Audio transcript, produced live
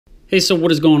Hey, so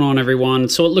what is going on, everyone?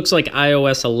 So it looks like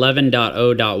iOS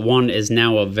 11.0.1 is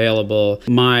now available.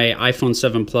 My iPhone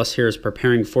 7 Plus here is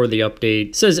preparing for the update.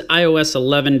 It says iOS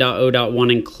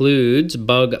 11.0.1 includes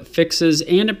bug fixes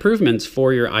and improvements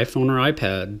for your iPhone or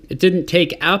iPad. It didn't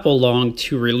take Apple long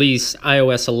to release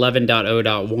iOS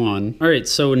 11.0.1. All right,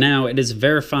 so now it is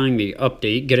verifying the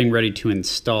update, getting ready to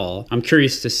install. I'm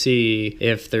curious to see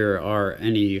if there are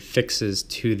any fixes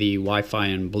to the Wi-Fi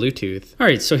and Bluetooth. All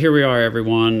right, so here we are,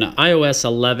 everyone. iOS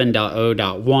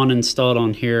 11.0.1 installed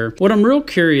on here. What I'm real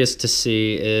curious to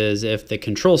see is if the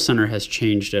control center has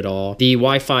changed at all. The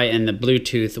Wi-Fi and the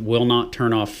Bluetooth will not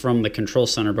turn off from the control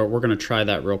center, but we're gonna try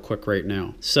that real quick right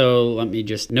now. So let me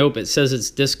just, nope, it says it's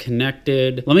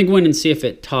disconnected. Let me go in and see if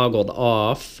it toggled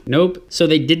off. Nope, so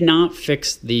they did not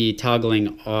fix the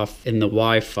toggling off in the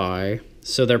Wi-Fi.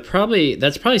 So that's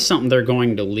probably something they're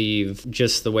going to leave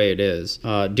just the way it is,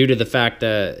 due to the fact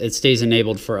that it stays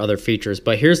enabled for other features.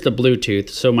 But here's the Bluetooth.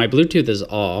 So my Bluetooth is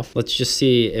off. Let's just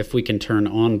see if we can turn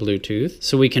on Bluetooth.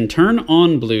 So we can turn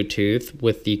on Bluetooth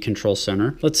with the control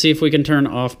center. Let's see if we can turn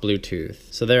off Bluetooth.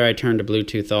 So there, I turned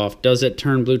Bluetooth off. Does it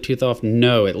turn Bluetooth off?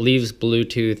 No, it leaves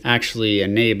Bluetooth actually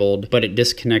enabled, but it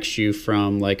disconnects you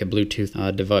from like a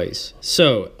Bluetooth device.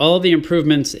 So all the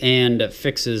improvements and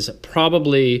fixes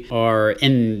probably are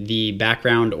in the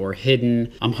background or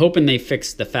hidden. I'm hoping they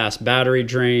fixed the fast battery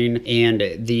drain and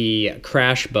the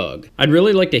crash bug. I'd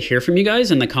really like to hear from you guys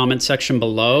in the comment section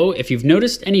below if you've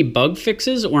noticed any bug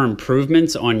fixes or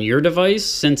improvements on your device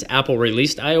since Apple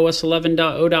released iOS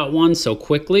 11.0.1 so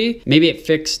quickly. Maybe it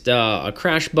fixed a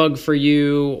crash bug for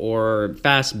you or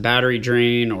fast battery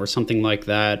drain or something like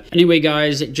that. Anyway,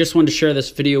 guys, just wanted to share this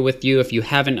video with you. If you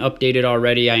haven't updated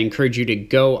already, I encourage you to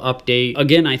go update.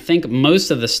 Again, I think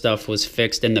most of the stuff was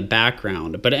fixed in the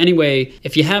background. But anyway,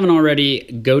 if you haven't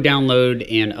already, go download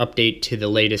and update to the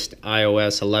latest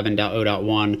iOS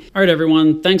 11.0.1. All right,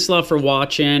 everyone, thanks a lot for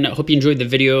watching. I hope you enjoyed the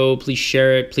video. Please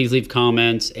share it, please leave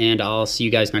comments, and I'll see you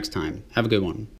guys next time. Have a good one.